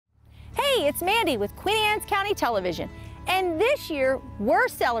Hey, it's Mandy with Queen Anne's County Television. And this year, we're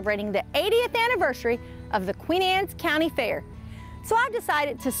celebrating the 80th anniversary of the Queen Anne's County Fair. So I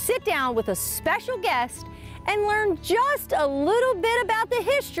decided to sit down with a special guest and learn just a little bit about the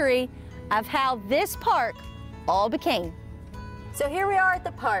history of how this park all became. So here we are at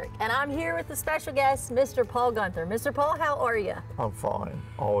the park, and I'm here with the special guest, Mr. Paul Gunther. Mr. Paul, how are you? I'm fine.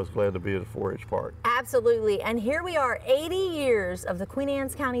 Always glad to be at a 4-H park. Absolutely. And here we are, 80 years of the Queen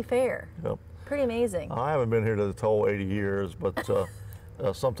Anne's County Fair. Yep. Pretty amazing. I haven't been here to the whole 80 years, but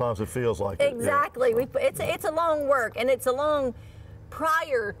sometimes it feels like it. Exactly. Yeah, so. It's a long work, and it's a long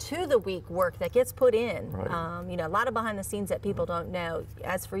prior to the week work that gets put in. Right. You know, a lot of behind the scenes that people don't know.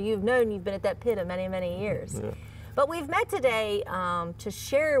 As for you've been at that pit of many, many years. Yeah. But we've met today to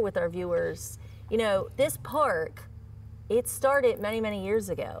share with our viewers, you know, this park, it started many, many years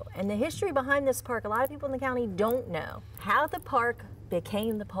ago. And the history behind this park, a lot of people in the county don't know how the park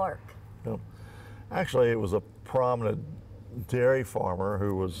became the park. Yep. Actually, it was a prominent dairy farmer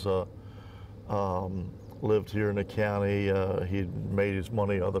who was lived here in the county. He'd made his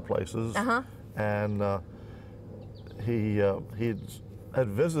money other places. And he'd had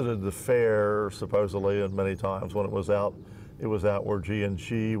visited the fair supposedly and many times when it was out where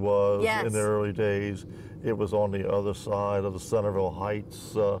G&G was. Yes. In the early days. It was on the other side of the Centerville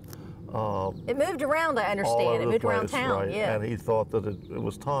Heights. It moved around, I understand. It moved around town, right. yeah. And he thought that it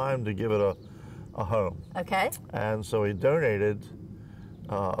was time to give it a home. Okay. And so he donated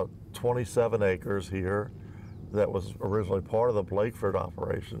 27 acres here that was originally part of the Blakeford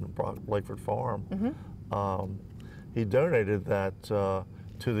operation, Blakeford Farm. He donated that to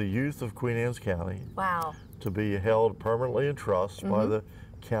the youth of Queen Anne's County. Wow. To be held permanently in trust by the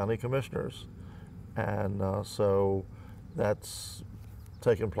county commissioners. And so that's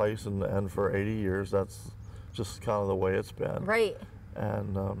taken place, and for 80 years, that's just kind of the way it's been. Right.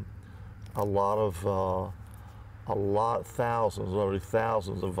 And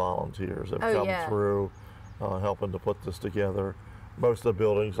thousands of volunteers have come through helping to put this together. Most of the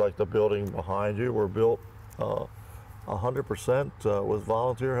buildings, like the building behind you, were built 100% with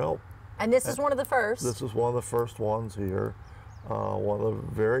volunteer help. And this is one of the first? This is one of the first ones here. One of the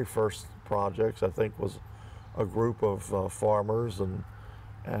very first projects, I think, was a group of farmers and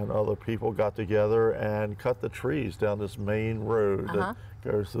other people got together and cut the trees down this main road that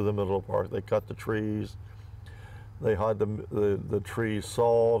goes through the middle of the park. They cut the trees. They had the trees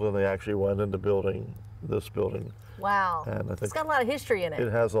sawed, and they actually went into building this building. Wow. And I think it's got a lot of history in it.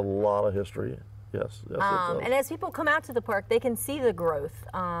 It has a lot of history. Yes, it does. And as people come out to the park, they can see the growth.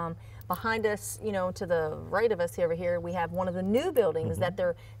 Behind us, you know, to the right of us over here, we have one of the new buildings that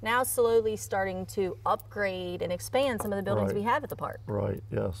they're now slowly starting to upgrade and expand some of the buildings we have at the park. Right,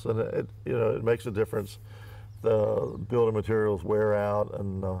 yes, and it makes a difference. The building materials wear out,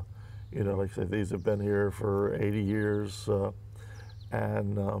 and you know, like I say, these have been here for 80 years,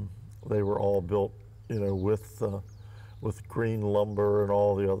 and they were all built, you know, with green lumber and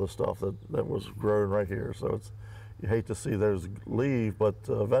all the other stuff that was grown right here. So you hate to see those leave, but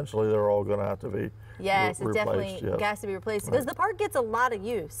eventually they're all going to have to be replaced. It definitely yes. has to be replaced because the park gets a lot of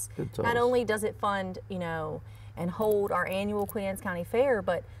use. It does. Not only does it fund, you know, and hold our annual Queen Anne's County Fair,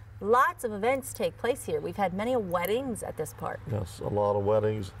 but lots of events take place here. We've had many weddings at this park. Yes, a lot of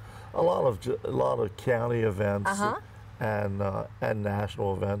weddings, a lot of county events and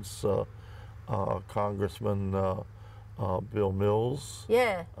national events. Congressman Bill Mills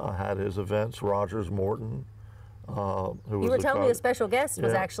had his events. Rogers Morton. Who you were telling me a special guest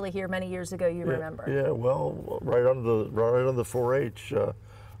was actually here many years ago. You remember? Yeah, well, right under the 4-H,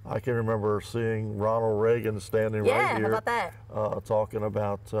 I can remember seeing Ronald Reagan standing right here. How about that? Talking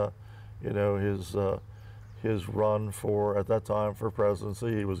about you know, his run for at that time for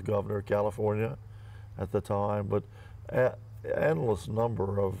presidency. He was governor of California at the time, but endless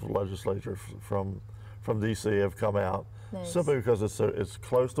number of legislators from D.C. have come out simply because it's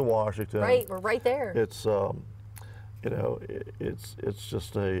close to Washington. Right, we're right there. It's you know, it's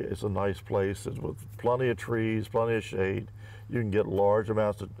just it's a nice place. It's with plenty of trees, plenty of shade. You can get large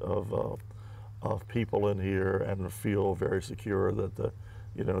amounts of people in here and feel very secure that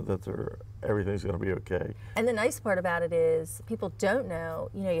everything's going to be okay. And the nice part about it is people don't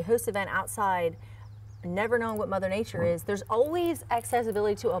know. You know, you host an event outside, never knowing what Mother Nature is. There's always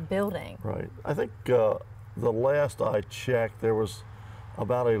accessibility to a building. Right. I think the last I checked, there was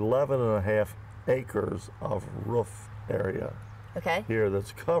about 11.5 acres of roof area here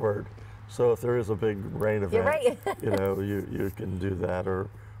that's covered. So if there is a big rain event, you know, you can do that, or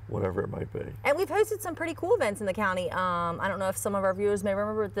whatever it might be. And we've hosted some pretty cool events in the county. I don't know if some of our viewers may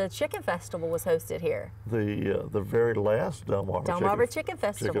remember the Chicken Festival was hosted here. The very last Delmarva Chicken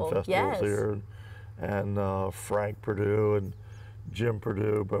Festival. Yes. Was here, and Frank Perdue and Jim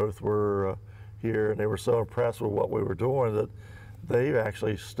Perdue both were here, and they were so impressed with what we were doing that they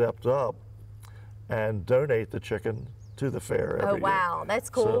actually stepped up and donate the chicken to the fair every year. Wow, that's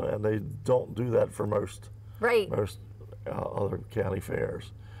cool. So, and they don't do that for most other county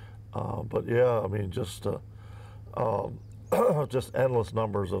fairs. But yeah, I mean, just just endless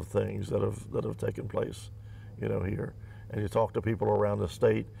numbers of things that have taken place, you know, here. And you talk to people around the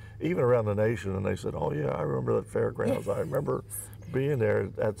state, even around the nation, and they said, "Oh yeah, I remember that fairgrounds. I remember being there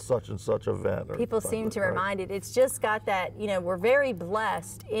at such and such event." People seem to remind it. It's just got that, you know, we're very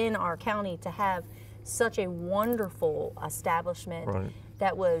blessed in our county to have such a wonderful establishment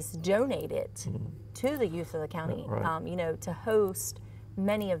that was donated to the youth of the county, you know, to host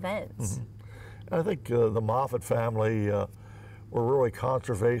many events. I think the Moffett family were really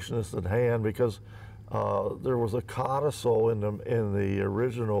conservationists at hand, because there was a codicil in the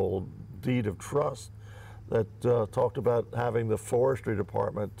original deed of trust that talked about having the forestry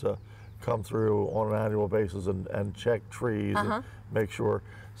department come through on an annual basis and check trees and make sure.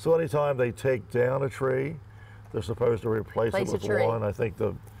 So anytime they take down a tree, they're supposed to replace it with one. I think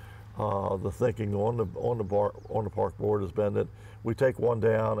the thinking on the park board has been that we take one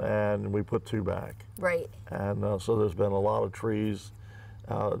down and we put two back. Right. And so there's been a lot of trees,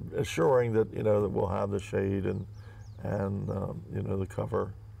 assuring that, you know, that we'll have the shade and you know, the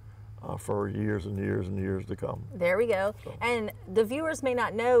cover for years and years and years to come. There we go. So. And the viewers may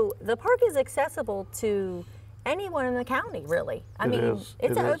not know, the park is accessible to anyone in the county, really. I mean,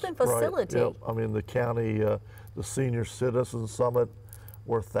 it's an open facility. Right. Yep. I mean, the county, the Senior Citizen Summit,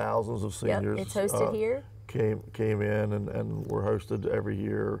 where thousands of seniors it's hosted here. Came in and were hosted every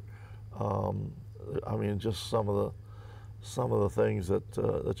year. I mean, just some of the things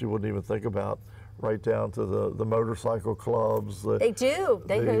that you wouldn't even think about, right down to the motorcycle clubs. They do.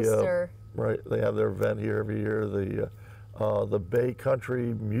 They host their They have their event here every year. The Bay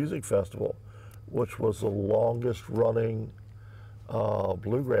Country Music Festival, which was the longest running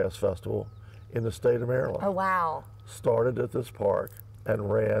bluegrass festival in the state of Maryland. Oh wow! Started at this park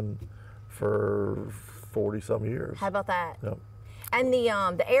and ran for 40-some years. How about that? Yep. And the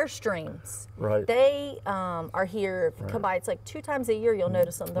Airstreams, they are here. Come by, it's like 2 times a year. You'll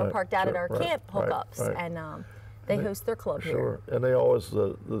notice them. They're parked out at our camp hookups, and they host their club here. Sure, and they always,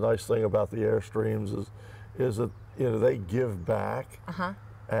 the nice thing about the Airstreams is that, you know, they give back,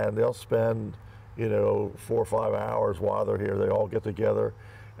 and they'll spend, you know, 4 or 5 hours while they're here. They all get together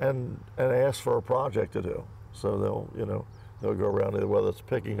and ask for a project to do. So they'll go around, whether it's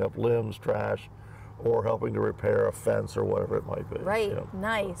picking up limbs, trash, or helping to repair a fence or whatever it might be. Right. Yep.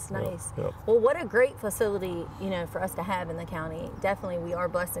 Nice. Yep. Well, what a great facility, you know, for us to have in the county. Definitely, we are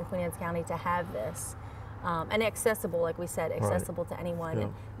blessed in Queen Anne's County to have this, and accessible, like we said, accessible to anyone,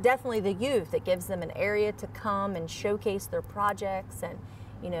 and definitely the youth. It gives them an area to come and showcase their projects, and,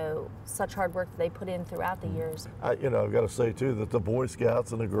 you know, such hard work that they put in throughout the years. You know, I've got to say too that the Boy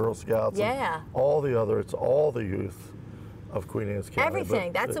Scouts and the Girl Scouts, and all the youth of Queen Anne's County.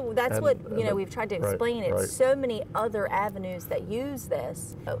 Everything. That's what, you know, we've tried to explain. It's so many other avenues that use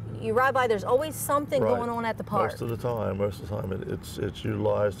this. You ride by, there's always something going on at the park. Most of the time it's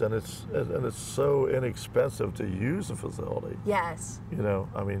utilized, and it's so inexpensive to use the facility. Yes. You know,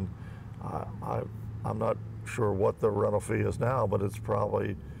 I mean, I'm not sure what the rental fee is now, but it's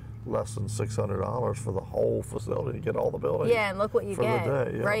probably less than $600 for the whole facility to get all the buildings. Yeah, and look what you get. For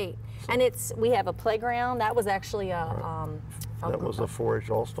the day, right. So, and we have a playground. That was actually that was a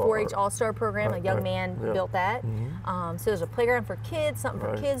 4-H All-Star. 4-H All-Star program. A young man built that. So there's a playground for kids, something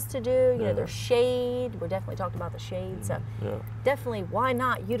for kids to do. You know, there's shade. We're definitely talking about the shade. So definitely, why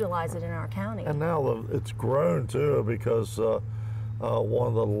not utilize it in our county? And now it's grown too, because one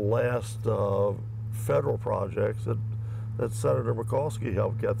of the last federal projects that Senator Mikulski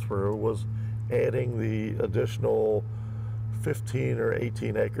helped get through was adding the additional 15 or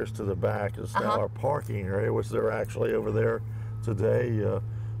 18 acres to the back. It's now our parking area, which they're actually over there today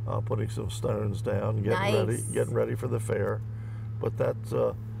putting some stones down, getting ready for the fair. But that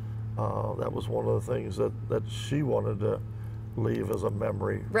was one of the things that she wanted to leave as a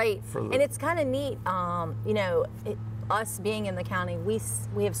memory. Right, and it's kind of neat, you know, us being in the county, we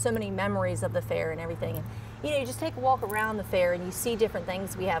have so many memories of the fair and everything. You know, you just take a walk around the fair and you see different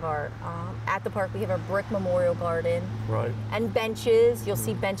things. We have our, at the park, we have our brick memorial garden. Right. And benches. You'll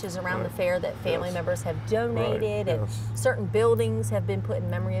see benches around the fair that family members have donated, and certain buildings have been put in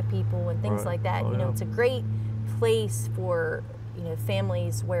memory of people and things like that. You know, it's a great place for you know,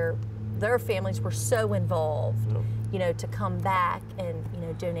 families where their families were so involved, you know, to come back and, you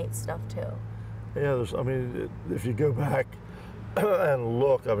know, donate stuff to. Yeah, I mean, if you go back and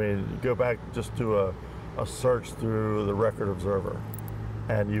look, I mean, you go back just to a search through the Record Observer,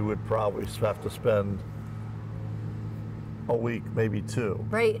 and you would probably have to spend a week, maybe two,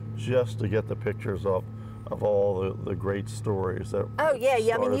 right, just to get the pictures of all the great stories that. Oh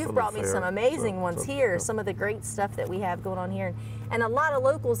yeah, I mean, you've brought me some amazing ones here. Some of the great stuff that we have going on here, and a lot of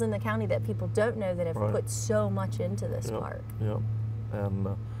locals in the county that people don't know that have put so much into this part. Yeah, and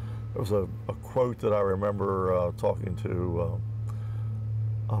there was a quote that I remember talking to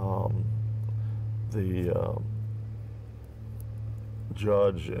the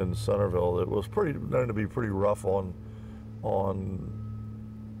judge in Centerville. It was known to be pretty rough on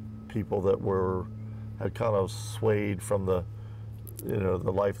people that had kind of swayed from the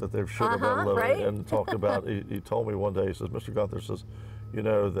life that they should have been living, right? And talked about. He told me one day. He says, "Mr. Gunther says, you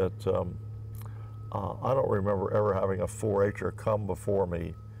know that I don't remember ever having a 4-H'er come before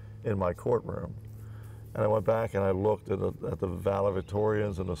me in my courtroom." And I went back and I looked at the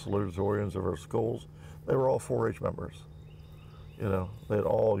valedictorians and the salutatorians of our schools. They were all 4-H members. You know, they'd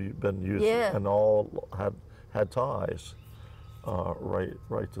all been used and all had ties right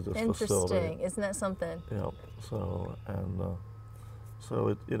to this facility. Interesting, isn't that something? Yeah. So so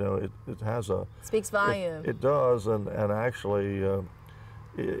it has a speaks volume. It does, and actually,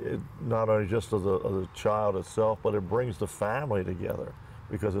 it not only just of the child itself, but it brings the family together.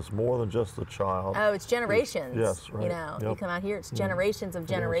 Because it's more than just the child. Oh, it's generations. Yes, right. You know, you come out here, it's generations of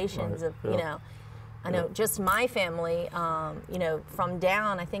generations of, you know. I know just my family, you know, from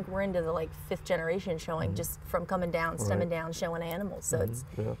down, I think we're into the like 5th generation showing, just from coming down, stemming down, showing animals. So it's,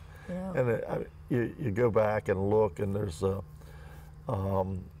 you know. And you go back and look, and there's some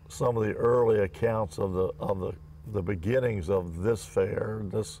of the early accounts of the beginnings of this fair.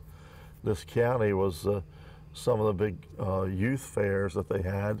 This county was. Some of the big youth fairs that they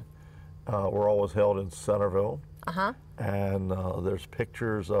had were always held in Centerville. And there's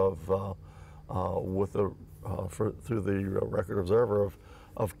pictures of through the Record Observer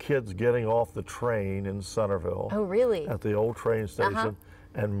of kids getting off the train in Centerville. Oh, really? At the old train station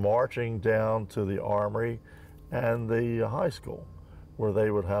and marching down to the Armory and the high school, where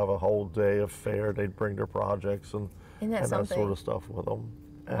they would have a whole day of fair. They'd bring their projects and that sort of stuff with them.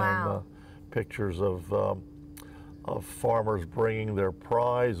 And pictures of farmers bringing their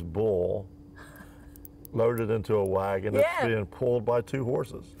prize bull loaded into a wagon that's being pulled by 2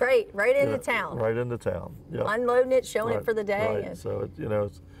 horses. Right into town. Right into town. Yeah. Unloading it, showing it for the day. Right. So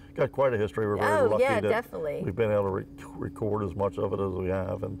it's got quite a history. We're very lucky that definitely. We've been able to record as much of it as we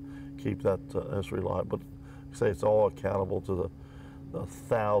have and keep that history alive. But say it's all accountable to the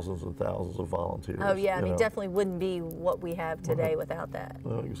thousands and thousands of volunteers. Oh yeah, I mean, definitely wouldn't be what we have today without that.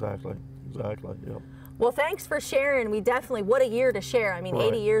 Exactly. Yeah. Well, thanks for sharing. What a year to share. I mean,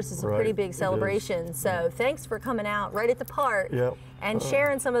 80 years is a pretty big celebration. So thanks for coming out right at the park and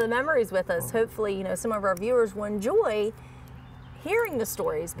sharing some of the memories with us. Hopefully, you know, some of our viewers will enjoy hearing the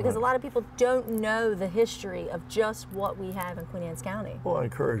stories, because a lot of people don't know the history of just what we have in Queen Anne's County. Well, I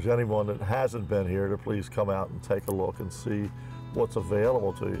encourage anyone that hasn't been here to please come out and take a look and see what's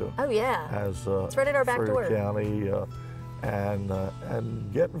available to you. Oh yeah, it's right at our back door. County,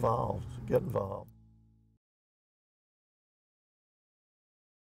 and get involved. Get involved.